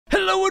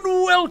Hello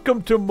and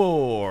welcome to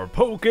more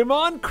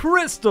Pokemon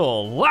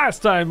Crystal! Last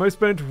time I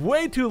spent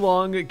way too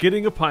long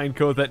getting a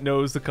Pineco that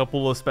knows a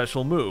couple of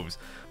special moves.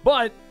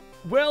 But,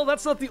 well,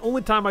 that's not the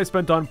only time I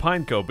spent on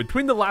Pineco.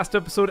 Between the last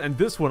episode and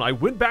this one, I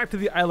went back to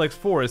the Ilex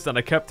Forest and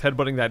I kept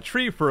headbutting that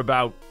tree for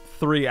about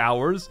 3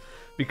 hours.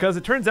 Because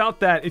it turns out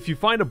that if you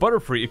find a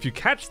Butterfree, if you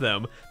catch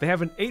them, they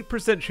have an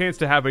 8% chance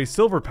to have a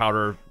Silver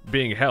Powder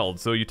being held.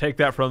 So you take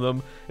that from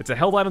them. It's a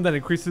held item that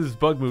increases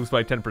bug moves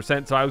by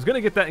 10%. So I was going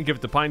to get that and give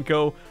it to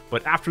Pineco,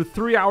 but after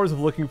 3 hours of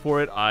looking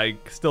for it, I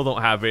still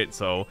don't have it.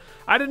 So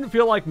I didn't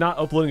feel like not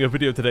uploading a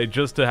video today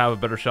just to have a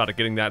better shot at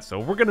getting that. So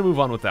we're going to move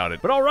on without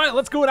it. But all right,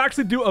 let's go and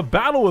actually do a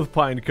battle with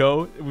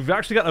Pineco. We've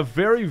actually got a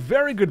very,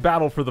 very good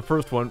battle for the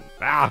first one.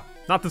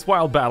 Not this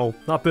wild battle.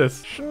 Not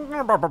this.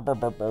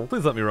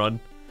 Please let me run.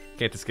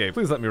 Can't escape.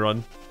 Please let me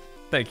run.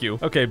 Thank you.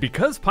 Okay,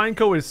 because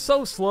Pineco is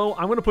so slow,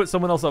 I'm going to put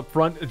someone else up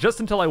front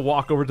just until I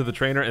walk over to the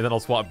trainer, and then I'll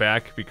swap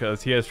back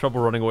because he has trouble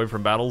running away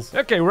from battles.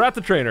 Okay, we're at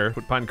the trainer.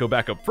 Put Pineco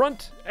back up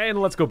front,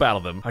 and let's go battle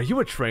them. Are you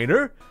a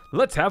trainer?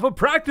 Let's have a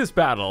practice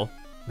battle.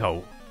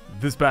 No,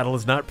 this battle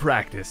is not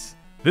practice.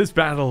 This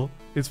battle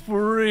is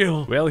for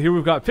real. Well, here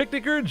we've got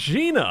Picnicker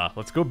Gina.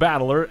 Let's go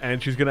battle her,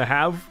 and she's going to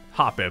have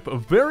Hoppip. A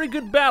very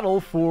good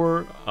battle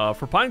for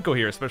Pineco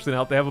here, especially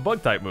now that they have a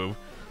Bug-type move.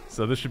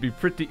 So this should be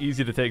pretty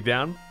easy to take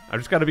down. I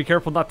just got to be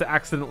careful not to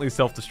accidentally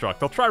self-destruct.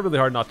 I'll try really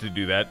hard not to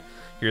do that.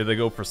 Here they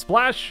go for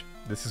Splash.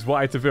 This is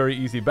why it's a very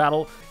easy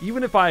battle.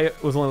 Even if I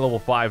was only level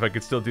 5, I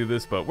could still do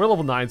this, but we're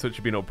level 9, so it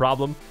should be no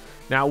problem.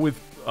 Now with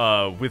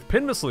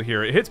Pin Missile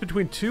here, it hits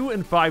between 2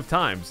 and 5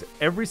 times.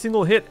 Every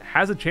single hit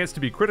has a chance to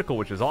be critical,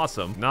 which is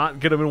awesome. Not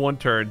get him in one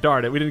turn.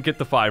 Darn it, we didn't get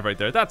the 5 right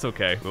there. That's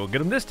okay. We'll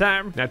get him this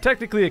time. Now,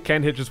 technically, it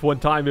can hit just one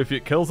time if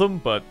it kills him,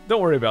 but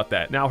don't worry about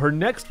that. Now, her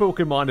next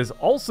Pokemon is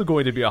also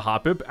going to be a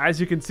Hoppip. As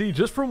you can see,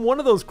 just from one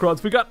of those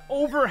Cruds, we got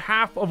over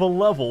half of a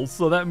level,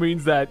 so that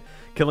means that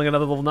killing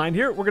another level 9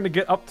 here, we're going to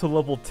get up to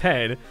level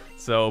 10.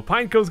 So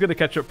Pineco's going to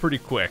catch up pretty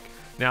quick.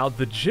 Now,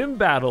 the gym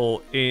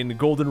battle in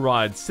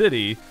Goldenrod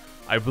City,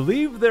 I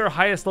believe their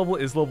highest level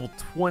is level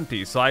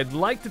 20, so I'd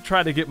like to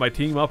try to get my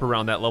team up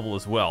around that level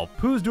as well.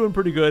 Pooh's doing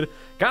pretty good.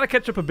 Gotta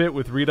catch up a bit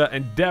with Rita,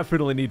 and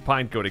definitely need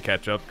Pineco to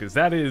catch up, because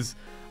that is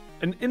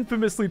an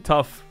infamously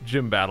tough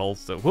gym battle,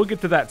 so we'll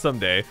get to that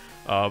someday.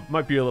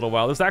 Might be a little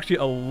while. There's actually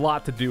a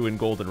lot to do in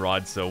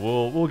Goldenrod, so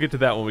we'll get to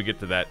that when we get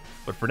to that.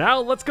 But for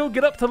now, let's go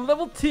get up to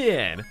level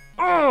 10.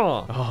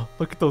 Oh,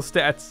 look at those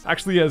stats.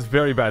 Actually, he has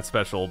very bad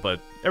special, but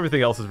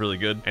everything else is really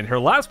good. And her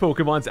last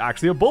Pokemon's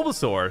actually a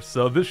Bulbasaur,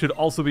 so this should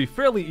also be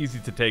fairly easy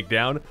to take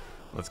down.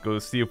 Let's go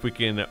see if we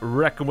can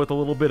wreck him with a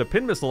little bit of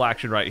Pin Missile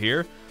action right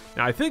here.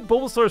 Now, I think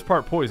Bulbasaur is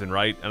part poison,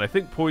 right? And I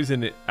think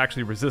poison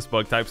actually resists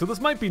bug type, so this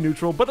might be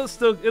neutral, but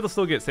it'll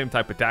still get same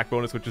type attack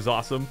bonus, which is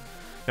awesome.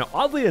 Now,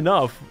 oddly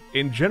enough,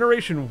 in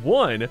Generation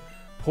 1,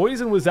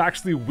 poison was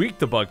actually weak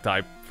to bug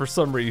type for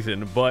some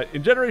reason, but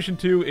in Generation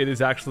 2, it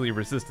is actually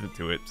resistant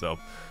to it, so,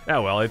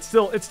 well, it's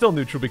still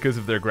neutral because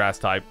of their grass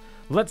type.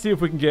 Let's see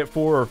if we can get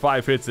 4 or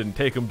 5 hits and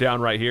take them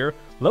down right here.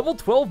 Level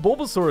 12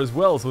 Bulbasaur as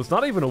well, so it's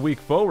not even a weak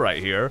foe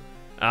right here.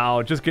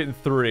 Oh, just getting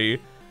 3.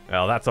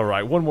 Well, that's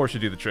alright. One more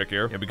should do the trick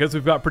here. And because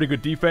we've got pretty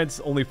good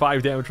defense, only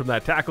 5 damage from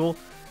that tackle.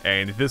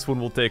 And this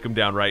one will take him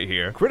down right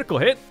here. Critical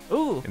hit.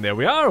 Ooh. And there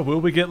we are. Will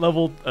we get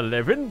level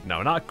 11?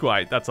 No, not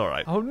quite. That's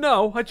alright. Oh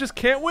no, I just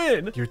can't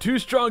win. You're too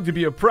strong to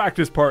be a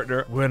practice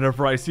partner.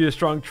 Whenever I see a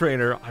strong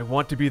trainer, I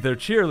want to be their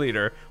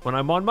cheerleader. When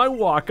I'm on my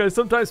walk, I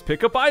sometimes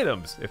pick up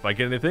items. If I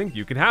get anything,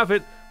 you can have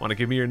it. Want to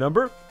give me your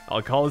number?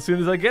 I'll call as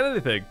soon as I get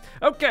anything.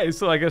 Okay,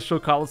 so I guess she'll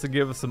call us and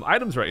give us some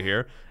items right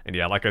here. And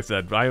yeah, like I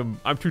said,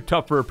 I'm too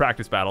tough for a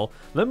practice battle.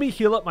 Let me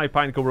heal up my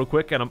Pineco real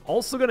quick, and I'm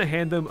also going to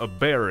hand them a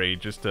berry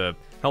just to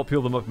help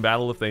heal them up in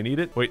battle if they need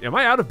it. Wait, am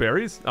I out of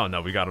berries? Oh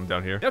no, we got them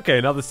down here.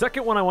 Okay, now the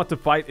second one I want to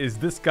fight is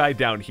this guy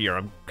down here.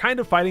 I'm kind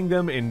of fighting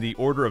them in the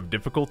order of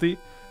difficulty.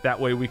 That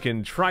way we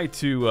can try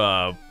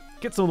to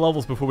get some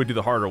levels before we do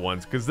the harder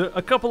ones, because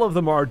a couple of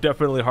them are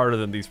definitely harder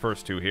than these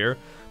first 2 here.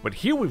 But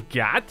here we've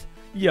got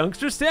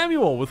Youngster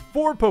Samuel with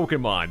 4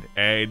 Pokemon,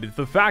 and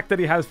the fact that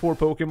he has 4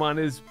 Pokemon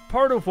is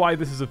part of why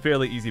this is a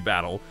fairly easy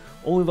battle.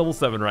 Only level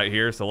 7 right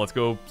here, so let's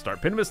go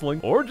start Pin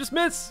Missiling, or just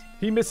miss.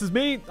 He misses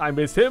me, I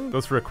miss him.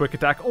 Goes for a quick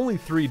attack, only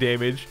 3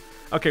 damage.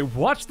 Okay,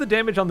 watch the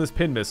damage on this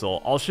Pin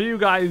Missile. I'll show you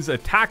guys a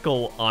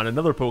tackle on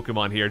another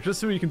Pokemon here, just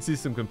so you can see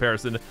some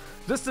comparison,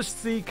 just to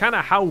see kind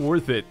of how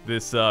worth it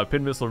this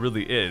Pin Missile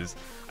really is.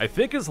 I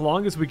think as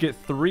long as we get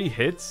 3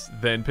 hits,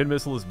 then Pin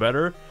Missile is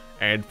better.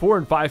 And 4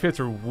 and 5 hits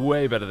are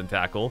way better than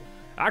Tackle.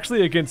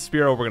 Actually, against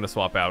Spearow, we're going to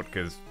swap out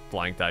because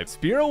flying type.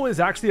 Spearow is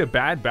actually a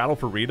bad battle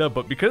for Rita,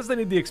 but because they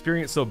need the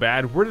experience so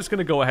bad, we're just going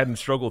to go ahead and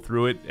struggle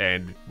through it,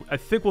 and I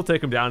think we'll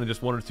take him down in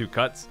just 1 or 2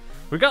 cuts.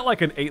 We got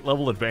like an 8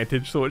 level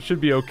advantage, so it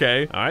should be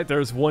okay. All right,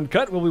 there's 1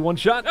 cut. Will be 1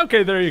 shot?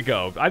 Okay, there you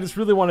go. I just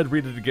really wanted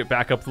Rita to get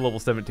back up to level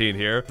 17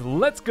 here.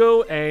 Let's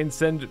go and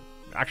send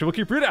Actually, we'll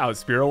keep Rita out.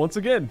 Spearow once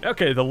again.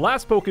 Okay, the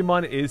last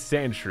Pokemon is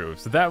Sandshrew,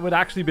 so that would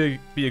actually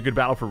be a good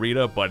battle for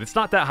Rita, but it's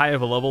not that high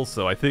of a level,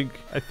 so I think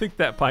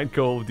that Pineco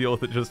will deal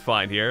with it just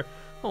fine here.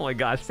 Oh my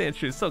gosh,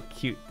 Sandshrew is so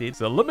cute, dude.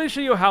 So let me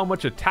show you how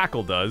much a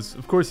tackle does.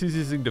 Of course, he's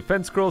using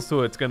defense scroll,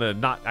 so it's gonna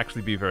not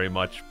actually be very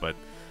much, but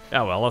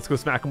oh well, let's go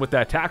smack him with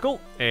that tackle,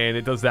 and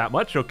it does that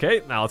much.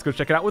 Okay, now let's go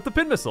check it out with the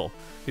pin missile.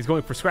 He's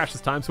going for scratch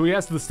this time, so he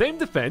has the same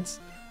defense.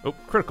 Oh,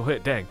 critical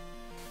hit, dang.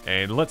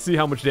 And let's see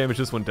how much damage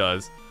this one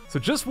does. So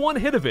just one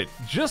hit of it,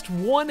 just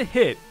one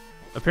hit,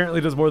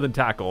 apparently does more than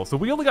tackle. So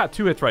we only got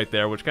 2 hits right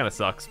there, which kind of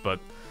sucks, but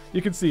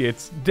you can see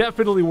it's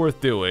definitely worth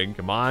doing.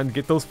 Come on,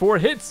 get those 4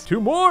 hits. 2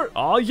 more.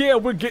 Oh yeah,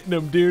 we're getting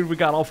them, dude. We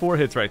got all 4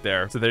 hits right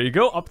there. So there you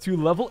go, up to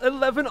level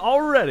 11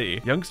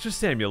 already. Youngster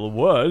Samuel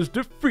was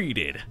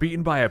defeated,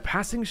 beaten by a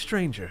passing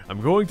stranger.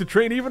 I'm going to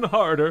train even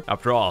harder.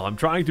 After all, I'm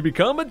trying to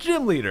become a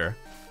gym leader.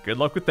 Good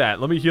luck with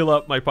that. Let me heal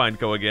up my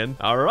Pineco again.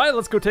 All right,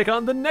 let's go take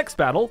on the next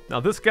battle. Now,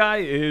 this guy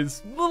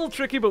is a little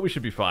tricky, but we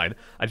should be fine.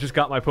 I just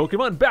got my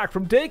Pokemon back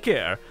from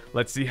daycare.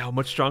 Let's see how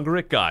much stronger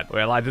it got.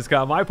 Well, I just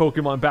got my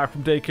Pokemon back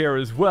from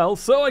daycare as well,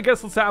 so I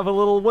guess let's have a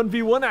little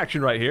 1v1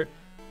 action right here.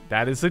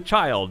 That is a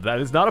child. That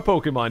is not a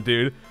Pokemon,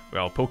 dude.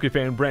 Well,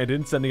 Pokefan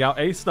Brandon sending out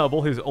a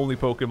Snubbull, his only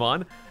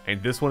Pokemon,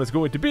 and this one is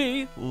going to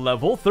be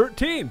level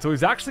 13. So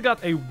he's actually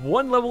got a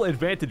 1 level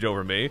advantage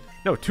over me.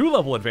 No, 2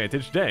 level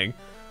advantage, dang.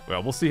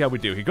 Well, we'll see how we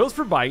do. He goes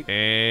for Bite,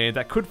 and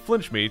that could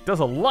flinch me. Does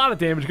a lot of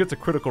damage, gets a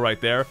critical right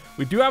there.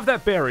 We do have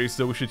that berry,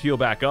 so we should heal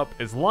back up.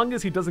 As long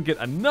as he doesn't get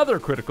another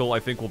critical, I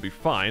think we'll be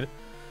fine.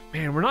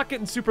 Man, we're not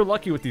getting super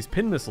lucky with these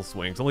pin missile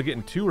swings. Only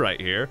getting 2 right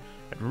here.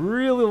 I'd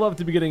really love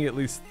to be getting at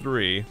least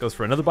 3. Goes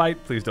for another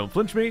bite. Please don't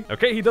flinch me.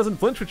 Okay, he doesn't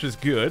flinch, which is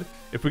good.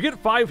 If we get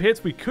 5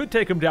 hits, we could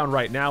take him down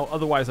right now.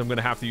 Otherwise, I'm going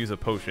to have to use a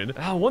potion.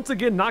 Once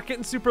again, not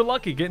getting super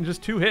lucky, getting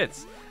just 2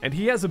 hits. And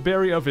he has a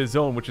berry of his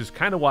own, which is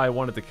kind of why I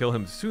wanted to kill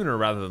him sooner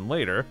rather than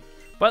later.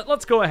 But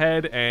let's go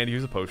ahead and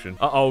use a potion.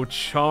 Uh-oh,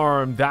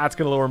 Charm. That's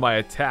going to lower my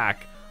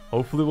attack.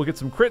 Hopefully we'll get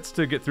some crits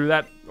to get through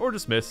that, or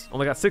just miss.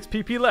 Only got 6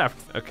 PP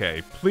left.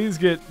 Okay, please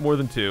get more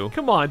than 2.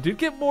 Come on, dude,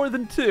 get more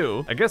than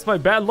 2. I guess my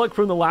bad luck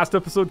from the last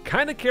episode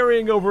kind of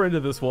carrying over into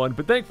this one,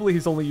 but thankfully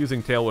he's only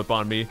using Tail Whip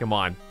on me. Come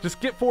on,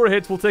 just get 4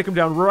 hits. We'll take him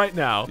down right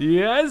now.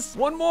 Yes,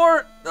 1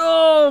 more.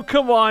 Oh,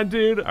 come on,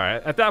 dude. All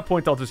right, at that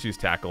point, I'll just use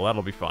Tackle.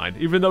 That'll be fine.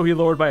 Even though he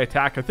lowered my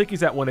attack, I think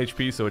he's at 1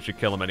 HP, so it should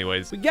kill him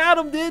anyways. We got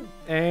him, dude.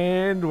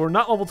 And we're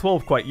not level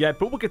 12 quite yet,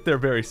 but we'll get there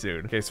very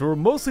soon. Okay, so we're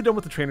mostly done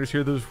with the trainers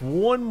here. There's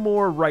 1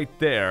 more right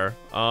there.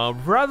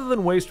 Rather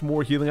than waste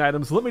more healing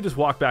items, let me just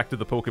walk back to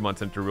the Pokemon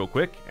Center real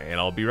quick, and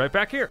I'll be right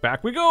back here.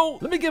 Back we go.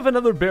 Let me give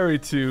another berry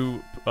to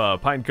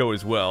Pineco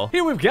as well.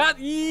 Here we've got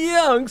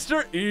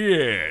Youngster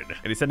Ian,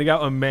 and he's sending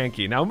out a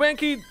Mankey. Now,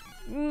 Mankey,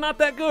 not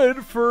that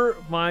good for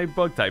my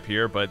bug type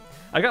here, but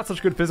I got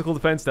such good physical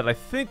defense that I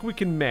think we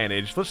can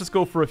manage. Let's just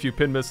go for a few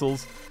pin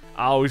missiles.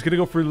 Oh, he's gonna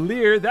go for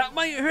Leer. That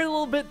might hurt a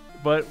little bit,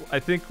 but I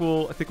think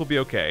we'll be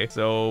okay.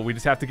 So we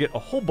just have to get a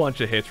whole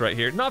bunch of hits right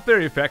here. Not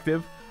very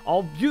effective.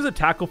 I'll use a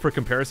Tackle for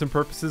comparison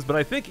purposes, but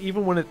I think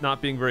even when it's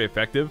not being very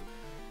effective,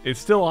 it's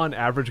still on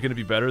average going to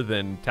be better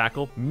than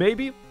Tackle.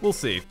 Maybe. We'll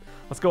see.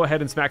 Let's go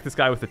ahead and smack this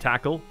guy with the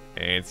Tackle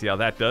and see how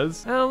that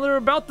does. They're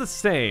about the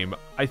same.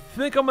 I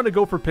think I'm going to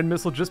go for Pin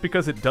Missile just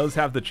because it does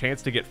have the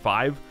chance to get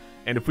 5.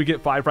 And if we get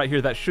 5 right here,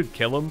 that should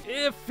kill him.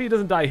 If he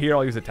doesn't die here,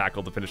 I'll use a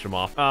Tackle to finish him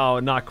off. Oh,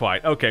 not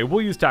quite. Okay,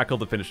 we'll use Tackle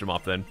to finish him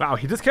off then. Wow,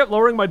 he just kept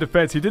lowering my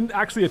defense. He didn't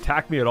actually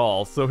attack me at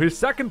all. So his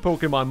second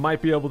Pokemon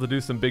might be able to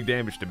do some big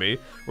damage to me.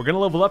 We're going to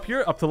level up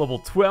here, up to level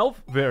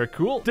 12. Very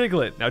cool.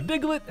 Diglett. Now,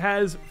 Diglett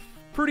has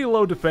pretty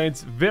low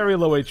defense, very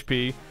low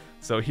HP.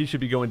 So he should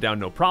be going down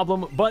no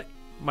problem. But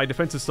my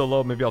defense is so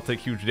low, maybe I'll take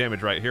huge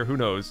damage right here. Who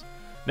knows?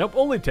 Nope,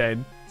 only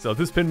 10. So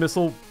this Pin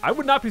Missile, I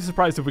would not be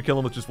surprised if we kill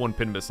him with just 1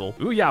 Pin Missile.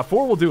 Ooh, yeah,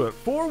 4 will do it.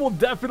 4 will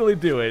definitely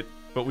do it,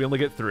 but we only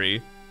get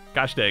 3.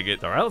 Gosh dang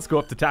it. All right, let's go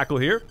up to Tackle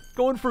here.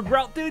 Going for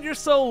Grout. Dude, you're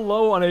so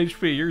low on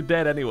HP. You're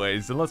dead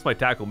anyways, unless my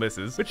Tackle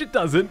misses, which it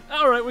doesn't.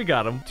 All right, we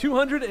got him.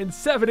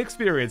 207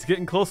 experience,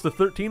 getting close to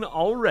 13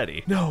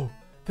 already. No.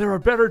 There are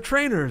better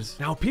trainers.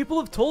 Now, people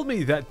have told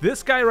me that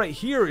this guy right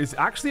here is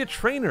actually a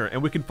trainer,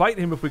 and we can fight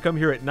him if we come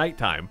here at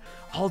nighttime.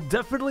 I'll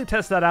definitely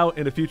test that out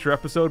in a future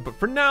episode, but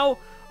for now,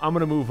 I'm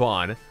gonna move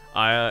on.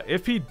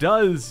 If he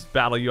does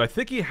battle you, I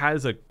think he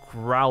has a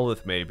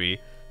Growlithe maybe,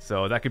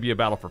 so that could be a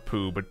battle for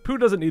Pooh, but Pooh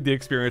doesn't need the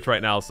experience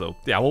right now, so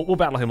yeah, we'll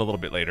battle him a little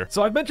bit later.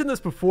 So I've mentioned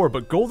this before,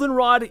 but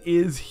Goldenrod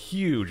is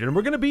huge, and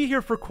we're gonna be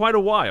here for quite a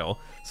while,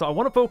 so I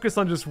want to focus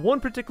on just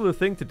one particular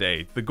thing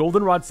today, the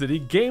Goldenrod City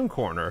Game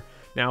Corner.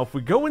 Now, if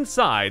we go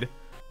inside,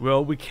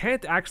 well, we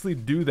can't actually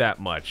do that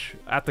much.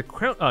 At the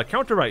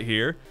counter right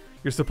here,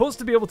 you're supposed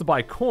to be able to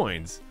buy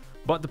coins,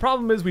 but the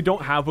problem is we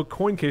don't have a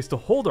coin case to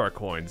hold our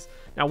coins.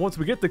 Now, once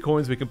we get the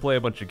coins, we can play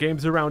a bunch of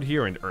games around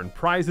here and earn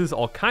prizes,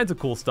 all kinds of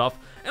cool stuff,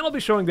 and I'll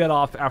be showing that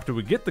off after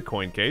we get the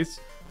coin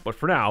case. But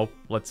for now,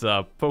 let's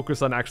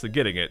focus on actually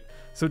getting it.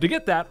 So to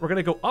get that, we're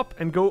going to go up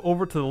and go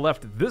over to the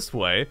left this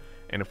way,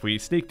 and if we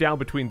sneak down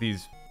between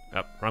these...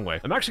 Oh, wrong way.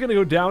 I'm actually going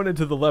to go down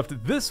into the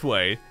left this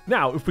way.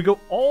 Now, if we go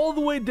all the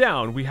way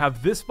down, we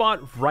have this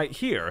spot right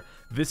here.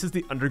 this is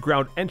the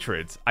underground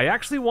entrance. I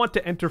actually want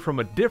to enter from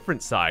a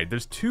different side.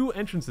 There's 2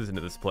 entrances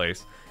into this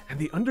place, and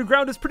the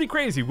underground is pretty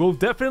crazy. We'll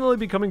definitely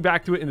be coming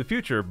back to it in the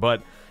future,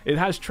 but it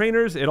has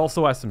trainers, it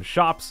also has some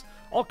shops,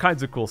 all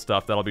kinds of cool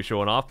stuff that I'll be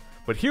showing off.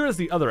 But here is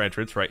the other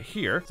entrance right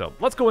here. So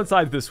let's go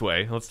inside this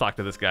way. Let's talk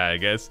to this guy, I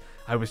guess.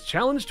 I was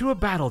challenged to a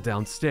battle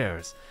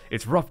downstairs.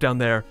 It's rough down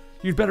there.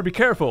 You'd better be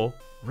careful.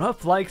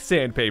 Rough like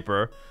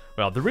sandpaper.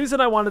 Well, the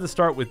reason I wanted to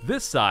start with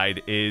this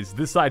side is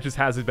this side just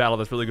has a battle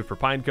that's really good for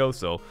Pineco,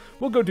 so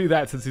we'll go do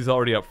that since he's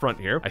already up front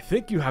here. I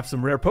think you have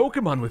some rare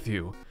Pokemon with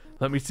you.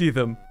 Let me see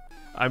them.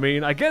 I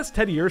mean, I guess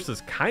Teddy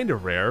Ursa's kind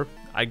of rare.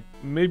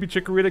 Maybe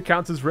Chikorita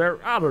counts as rare.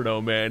 I don't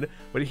know, man.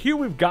 But here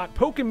we've got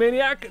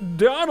Pokemaniac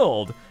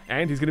Donald,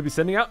 and he's going to be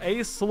sending out a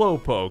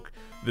Slowpoke.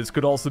 This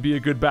could also be a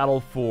good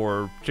battle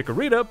for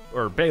Chikorita,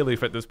 or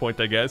Bayleaf at this point,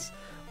 I guess.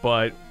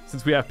 But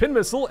since we have Pin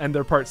Missile and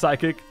they're part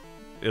Psychic,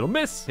 it'll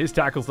miss. His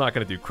tackle's not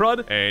going to do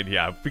crud. And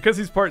yeah, because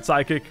he's part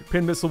Psychic,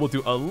 Pin Missile will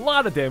do a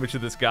lot of damage to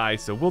this guy,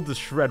 so we'll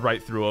just shred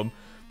right through him.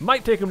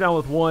 Might take him down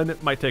with 1,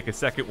 might take a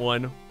second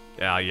one.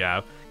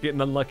 Yeah, getting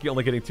unlucky,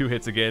 only getting 2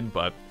 hits again,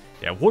 but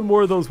yeah, 1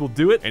 more of those will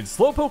do it. And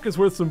Slowpoke is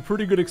worth some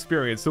pretty good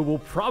experience, so we'll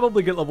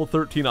probably get level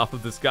 13 off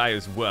of this guy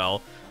as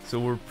well. So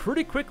we're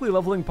pretty quickly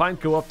leveling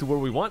Pineco up to where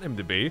we want him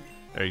to be.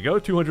 There you go,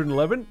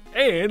 211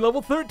 and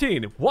level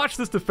 13. Watch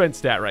this defense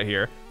stat right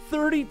here.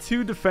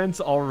 32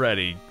 defense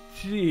already.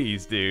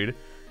 Jeez, dude.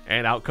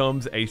 And out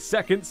comes a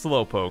second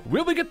Slowpoke.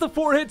 Will we get the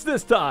 4 hits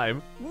this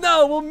time?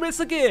 No, we'll miss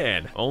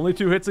again. Only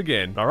 2 hits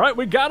again. All right,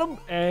 we got him,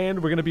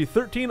 and we're gonna be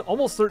 13,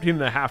 almost 13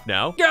 and a half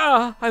now.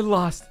 Yeah, I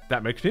lost.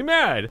 That makes me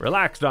mad.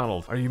 Relax,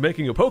 Donald. Are you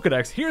making a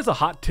Pokedex? Here's a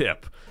hot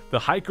tip. The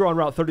hiker on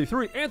Route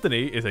 33,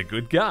 Anthony, is a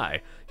good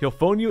guy. He'll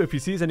phone you if he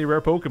sees any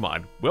rare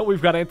Pokemon. Well,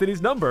 we've got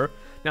Anthony's number.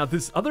 Now,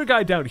 this other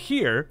guy down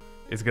here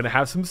is going to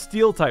have some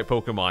Steel-type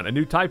Pokemon, a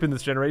new type in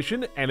this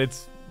generation, and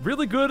it's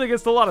really good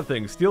against a lot of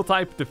things.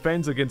 Steel-type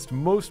defends against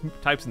most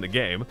types in the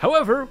game.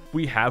 However,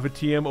 we have a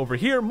TM over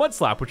here,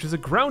 Mudslap, which is a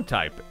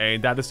Ground-type,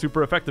 and that is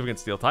super effective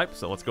against Steel-type,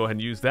 so let's go ahead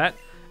and use that.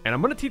 And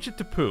I'm going to teach it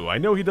to Pooh. I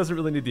know he doesn't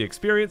really need the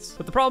experience,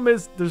 but the problem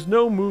is there's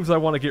no moves I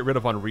want to get rid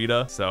of on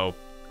Rita, so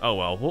oh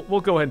well,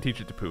 we'll go ahead and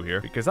teach it to Pooh here,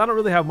 because I don't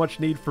really have much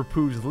need for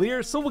Pooh's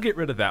Leer, so we'll get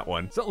rid of that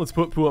one. So let's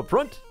put Pooh up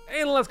front,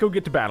 and let's go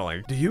get to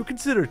battling. Do you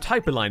consider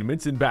type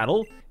alignments in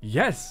battle?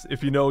 Yes,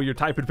 if you know your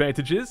type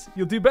advantages,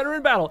 you'll do better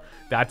in battle.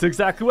 That's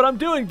exactly what I'm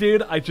doing,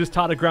 dude. I just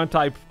taught a ground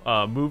type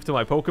move to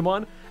my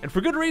Pokemon, and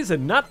for good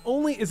reason. Not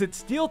only is it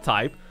Steel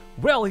type,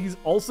 well, he's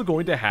also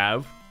going to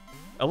have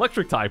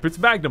Electric type. It's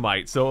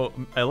Magnemite, so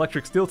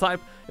Electric Steel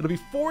type, it'll be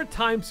 4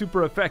 times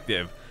super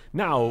effective.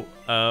 Now,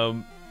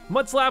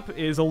 Mudslap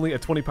is only a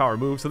 20 power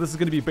move, so this is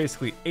going to be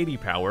basically 80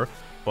 power,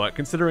 but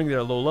considering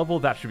they're low level,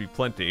 that should be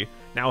plenty.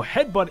 Now,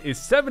 Headbutt is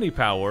 70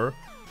 power,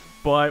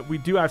 but we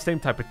do have same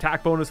type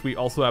attack bonus. We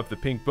also have the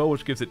Pink Bow,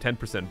 which gives it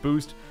 10%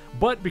 boost,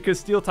 but because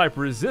Steel type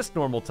resists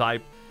normal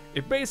type,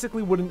 it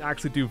basically wouldn't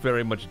actually do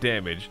very much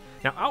damage.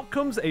 Now, out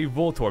comes a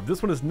Voltorb.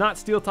 This one is not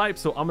Steel type,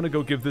 so I'm going to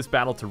go give this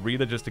battle to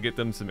Rita just to get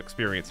them some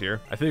experience here.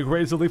 I think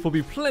Razor Leaf will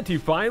be plenty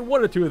fine.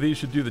 1 or 2 of these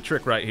should do the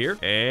trick right here.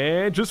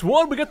 And just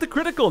 1, we got the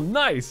critical.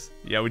 Nice.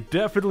 Yeah, we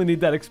definitely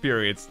need that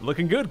experience.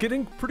 Looking good,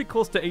 getting pretty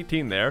close to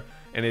 18 there.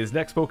 And his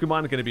next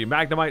Pokemon is going to be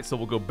Magnemite, so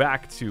we'll go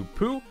back to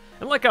Pooh.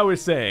 And like I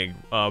was saying,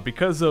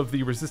 because of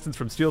the resistance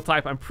from Steel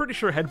type, I'm pretty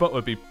sure Headbutt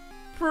would be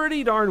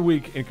pretty darn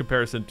weak in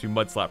comparison to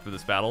Mudslap for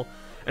this battle.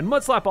 And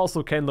Mudslap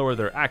also can lower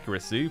their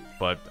accuracy,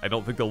 but I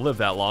don't think they'll live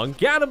that long.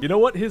 Got him! You know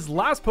what? His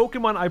last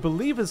Pokemon, I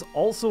believe, is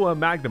also a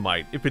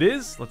Magnemite. If it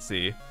is, let's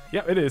see.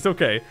 Yeah, it is.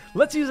 Okay.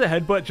 Let's use a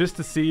Headbutt just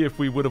to see if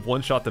we would have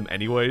one-shot them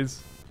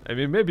anyways. I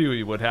mean, maybe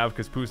we would have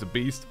because Pooh's a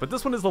beast, but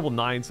this one is level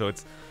 9, so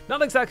it's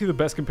not exactly the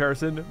best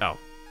comparison. Oh.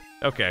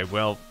 Okay,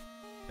 well,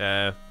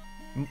 the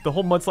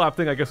whole Mudslap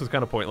thing, I guess, was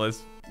kind of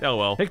pointless. Oh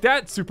well. Take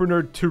that, Super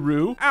Nerd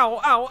Taru.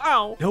 Ow, ow,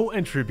 ow. No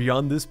entry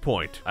beyond this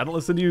point. I don't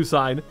listen to you,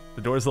 sign.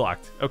 The door's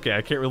locked. Okay,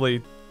 I can't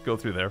really go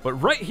through there. But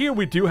right here,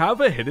 we do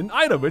have a hidden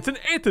item. It's an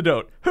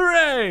antidote.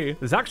 Hooray!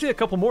 There's actually a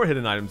couple more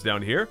hidden items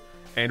down here.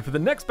 And for the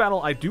next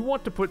battle, I do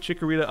want to put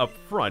Chikorita up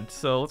front.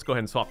 So let's go ahead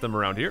and swap them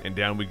around here. And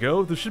down we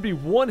go. There should be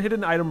 1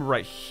 hidden item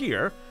right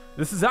here.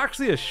 This is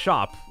actually a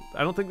shop.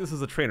 I don't think this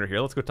is a trainer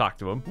here. Let's go talk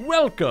to him.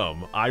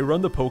 Welcome! I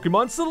run the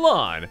Pokemon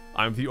Salon.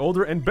 I'm the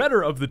older and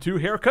better of the 2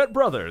 haircut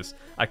brothers.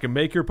 I can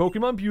make your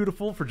Pokemon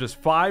beautiful for just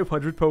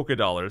 500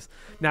 Pokédollars.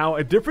 Now,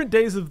 at different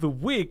days of the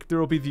week, there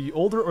will be the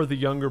older or the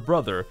younger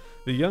brother.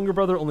 The younger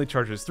brother only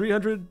charges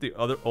 300, the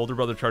older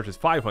brother charges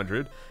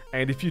 500.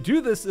 And if you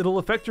do this, it'll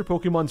affect your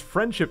Pokemon's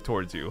friendship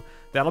towards you.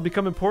 That'll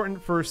become important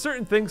for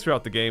certain things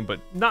throughout the game, but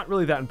not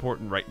really that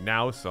important right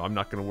now, so I'm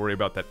not going to worry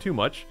about that too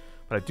much.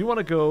 But I do want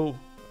to go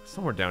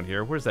somewhere down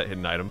here. Where's that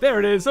hidden item? There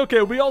it is.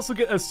 Okay, we also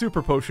get a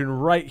super potion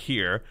right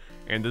here.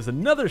 And there's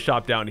another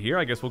shop down here.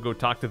 I guess we'll go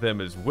talk to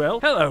them as well.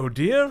 Hello,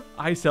 dear.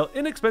 I sell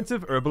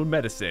inexpensive herbal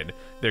medicine.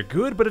 They're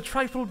good, but a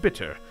trifle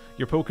bitter.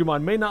 Your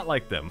Pokemon may not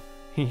like them.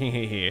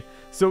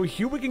 So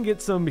here we can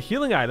get some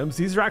healing items.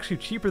 These are actually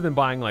cheaper than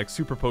buying like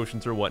super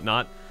potions or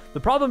whatnot. The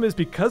problem is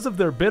because of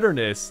their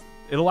bitterness,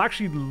 it'll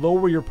actually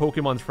lower your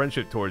Pokemon's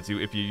friendship towards you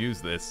if you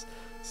use this.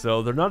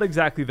 So they're not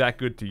exactly that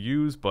good to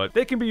use, but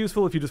they can be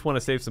useful if you just want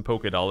to save some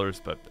Poke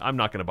Dollars, but I'm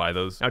not going to buy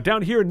those. Now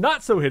down here,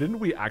 not so hidden,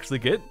 we actually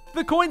get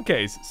the coin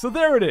case. So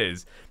there it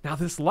is. Now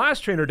this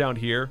last trainer down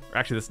here, or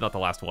actually this is not the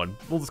last one.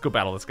 We'll just go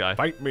battle this guy.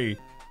 Fight me.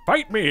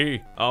 Fight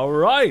me!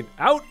 Alright,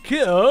 out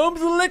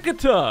comes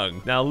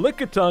Lickitung! Now,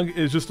 Lickitung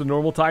is just a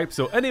normal type,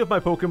 so any of my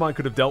Pokemon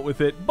could have dealt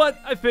with it, but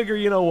I figure,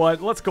 you know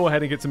what, let's go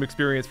ahead and get some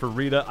experience for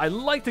Rita. I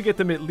like to get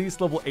them at least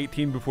level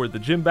 18 before the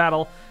gym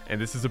battle, and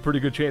this is a pretty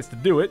good chance to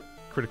do it.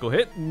 Critical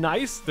hit,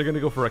 nice. They're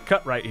gonna go for a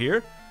cut right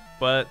here,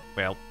 but,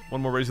 well,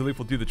 one more Razor Leaf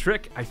will do the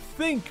trick. I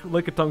think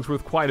Lickitung's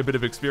worth quite a bit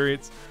of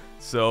experience,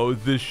 so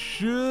this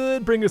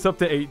should bring us up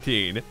to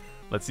 18.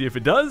 Let's see if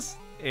it does.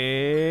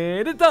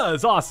 And it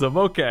does. Awesome.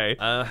 Okay.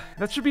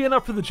 That should be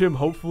enough for the gym,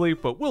 hopefully,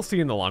 but we'll see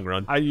in the long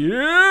run.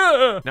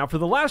 Yeah! Now, for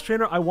the last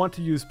trainer, I want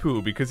to use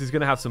Pooh because he's going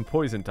to have some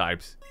poison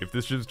types. If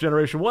this is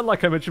Generation 1,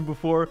 like I mentioned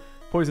before,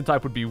 poison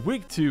type would be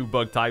weak to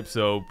bug type,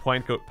 so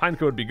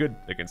Pineco would be good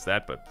against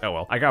that, but oh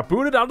well. I got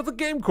booted out of the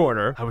game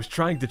corner. I was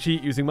trying to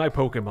cheat using my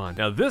Pokemon.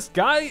 Now, this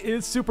guy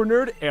is Super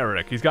Nerd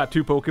Eric. He's got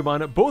 2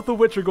 Pokemon, both of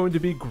which are going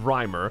to be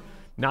Grimer.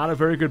 Not a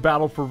very good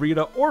battle for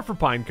Rita or for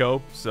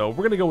Pineco, so we're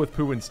going to go with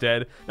Pooh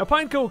instead. Now,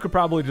 Pineco could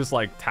probably just,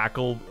 like,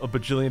 tackle a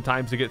bajillion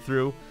times to get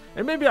through,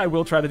 and maybe I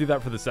will try to do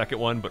that for the second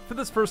one, but for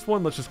this first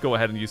one, let's just go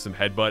ahead and use some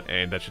Headbutt,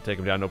 and that should take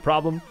him down no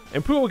problem.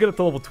 And Pooh will get up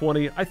to level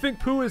 20. I think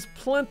Pooh is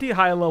plenty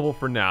high level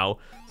for now,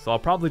 so I'll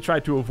probably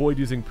try to avoid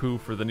using Pooh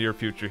for the near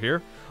future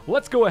here.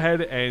 Let's go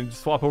ahead and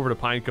swap over to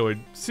Pineco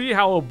and see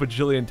how a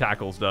bajillion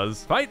tackles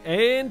does. Fight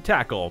and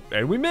tackle,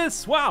 and we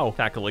miss. Wow.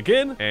 Tackle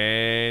again,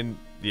 and...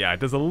 yeah,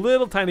 it does a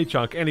little tiny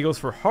chunk, and he goes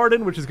for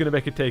Harden, which is going to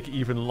make it take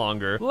even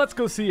longer. Let's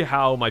go see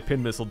how my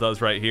Pin Missile does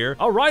right here.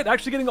 All right,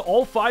 actually getting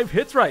all 5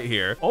 hits right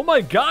here. Oh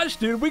my gosh,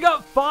 dude, we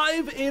got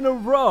 5 in a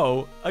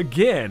row.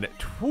 Again,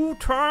 2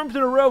 times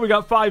in a row, we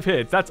got 5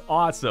 hits. That's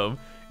awesome.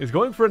 Is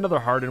going for another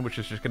Harden, which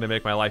is just going to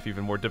make my life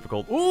even more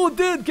difficult. Ooh,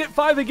 dude, get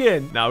 5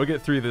 again. Now we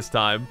get 3 this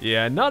time.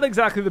 Yeah, not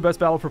exactly the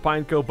best battle for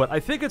Pineco, but I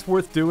think it's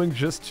worth doing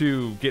just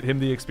to get him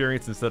the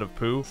experience instead of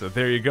Pooh. So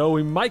there you go.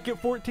 We might get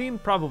 14.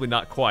 Probably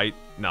not quite.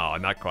 No,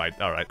 not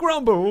quite. All right.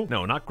 Grumble.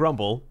 No, not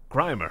Grumble.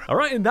 Grimer. All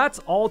right, and that's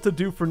all to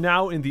do for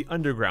now in the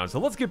underground. So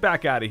let's get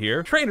back out of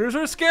here. Trainers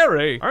are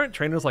scary. Aren't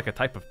trainers like a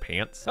type of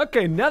pants?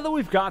 Okay, now that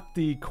we've got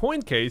the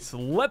coin case,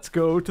 let's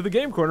go to the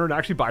game corner and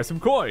actually buy some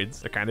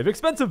coins. They're kind of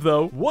expensive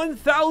though.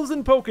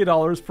 1,000 Poke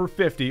Dollars for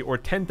 50 or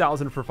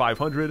 10,000 for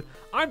 500.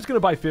 I'm just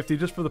gonna buy 50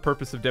 just for the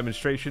purpose of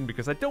demonstration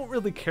because I don't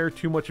really care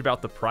too much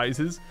about the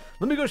prizes.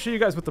 Let me go show you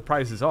guys what the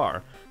prizes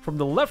are. From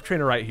the left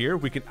trainer right here,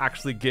 we can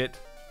actually get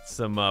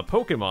some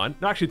Pokemon,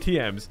 no, actually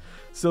TMs.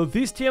 So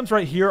these TMs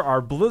right here are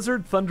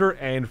Blizzard, Thunder,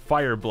 and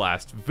Fire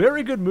Blast.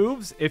 Very good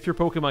moves if your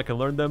Pokemon can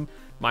learn them.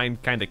 Mine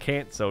kind of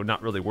can't, so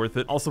not really worth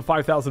it. Also,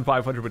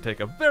 5,500 would take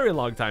a very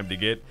long time to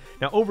get.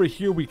 Now, over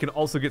here, we can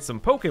also get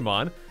some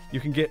Pokemon. You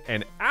can get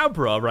an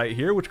Abra right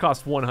here, which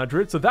costs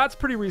 100, so that's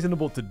pretty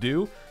reasonable to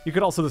do. You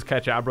could also just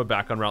catch Abra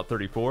back on Route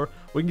 34.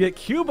 We can get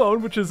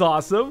Cubone, which is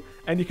awesome,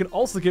 and you can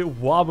also get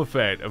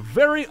Wobbuffet, a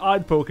very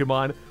odd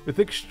Pokemon with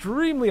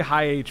extremely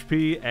high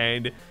HP,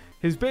 and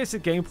his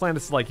basic game plan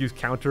is to like use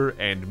Counter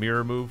and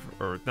Mirror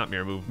Move, or not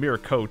Mirror Move, Mirror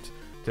Coat,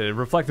 to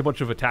reflect a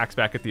bunch of attacks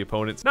back at the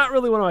opponents. Not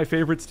really one of my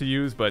favorites to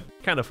use, but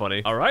kind of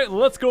funny. All right,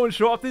 let's go and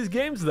show off these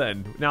games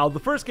then. Now, the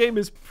first game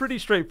is pretty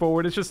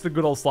straightforward. It's just the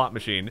good old slot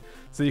machine.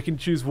 So you can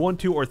choose 1,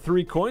 2, or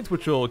 3 coins,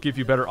 which will give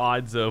you better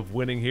odds of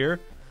winning here.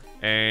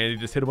 And you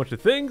just hit a bunch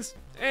of things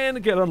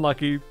and get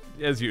unlucky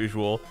as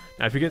usual.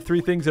 Now, if you get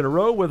 3 things in a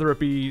row, whether it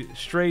be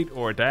straight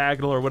or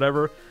diagonal or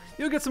whatever,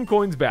 you'll get some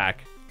coins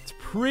back. It's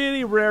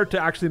pretty rare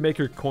to actually make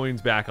your coins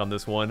back on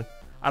this one.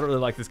 I don't really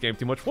like this game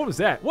too much. What was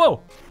that?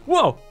 Whoa,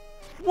 whoa.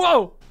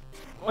 Whoa!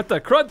 What the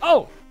crud?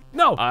 Oh!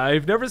 No!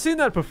 I've never seen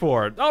that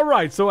before.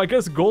 Alright, so I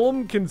guess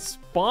Golem can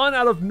spawn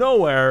out of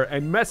nowhere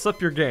and mess up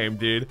your game,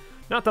 dude.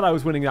 Not that I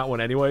was winning that one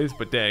anyways,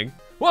 but dang.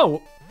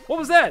 Whoa! What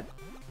was that?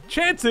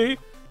 Chansey?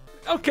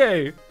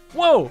 Okay.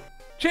 Whoa!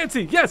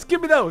 Chansey, yes!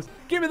 Give me those!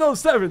 Give me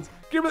those 7s!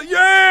 Give me...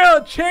 yeah!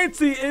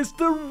 Chansey is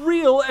the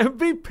real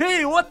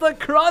MVP! What the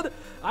crud?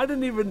 I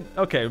didn't even...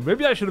 okay,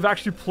 maybe I should have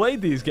actually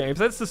played these games.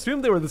 I just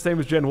assumed they were the same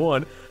as Gen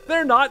 1.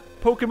 They're not.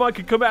 Pokemon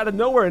can come out of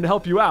nowhere and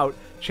help you out.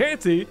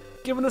 Chansey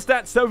giving us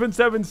that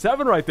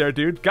 777 right there,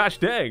 dude. Gosh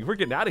dang, we're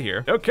getting out of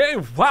here. Okay,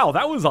 wow,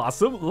 that was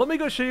awesome. Let me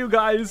go show you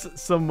guys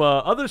some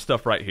other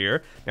stuff right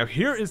here. Now,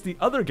 here is the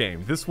other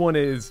game. This one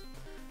is...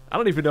 I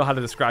don't even know how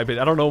to describe it.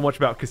 I don't know much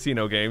about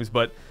casino games,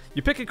 but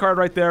you pick a card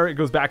right there, it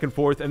goes back and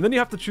forth, and then you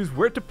have to choose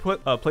where to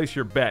place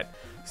your bet.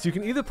 So you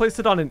can either place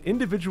it on an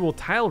individual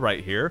tile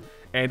right here,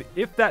 and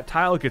if that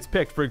tile gets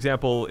picked, for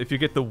example, if you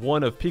get the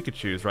 1 of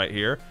Pikachu's right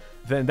here,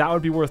 then that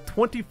would be worth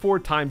 24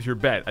 times your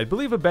bet. I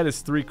believe a bet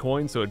is 3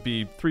 coins, so it'd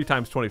be 3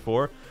 times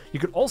 24. You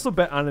could also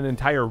bet on an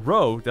entire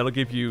row. That'll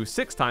give you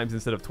 6 times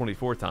instead of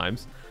 24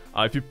 times.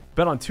 If you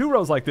bet on 2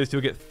 rows like this,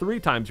 you'll get 3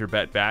 times your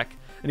bet back.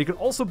 And you can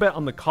also bet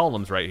on the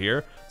columns right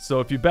here.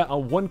 So if you bet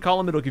on 1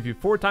 column, it'll give you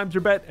 4 times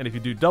your bet. And if you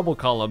do double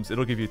columns,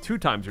 it'll give you 2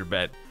 times your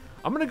bet.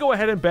 I'm gonna go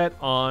ahead and bet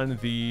on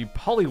the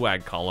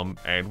Poliwag column,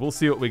 and we'll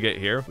see what we get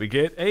here. We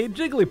get a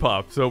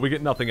Jigglypuff, so we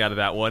get nothing out of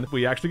that one.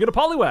 We actually get a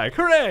Poliwag,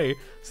 hooray!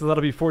 So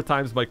that'll be 4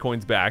 times my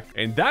coins back.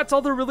 And that's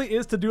all there really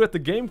is to do at the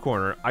game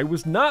corner. I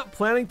was not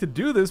planning to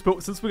do this,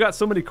 but since we got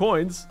so many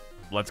coins,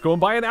 let's go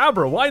and buy an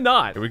Abra, why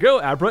not? Here we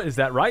go, Abra, is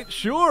that right?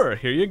 Sure,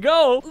 here you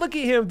go. Look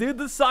at him, dude,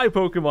 the Psy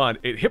Pokemon.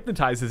 It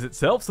hypnotizes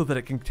itself so that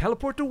it can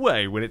teleport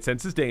away when it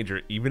senses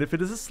danger, even if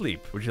it is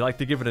asleep. Would you like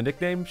to give it a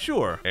nickname?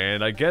 Sure.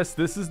 And I guess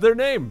this is their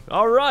name.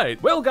 All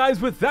right. Well, guys,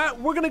 with that,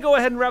 we're gonna go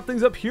ahead and wrap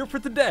things up here for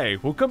today.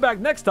 We'll come back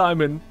next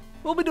time and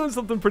we'll be doing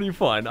something pretty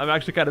fun. I'm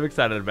actually kind of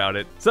excited about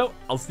it. So,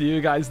 I'll see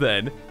you guys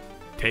then.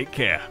 Take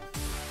care.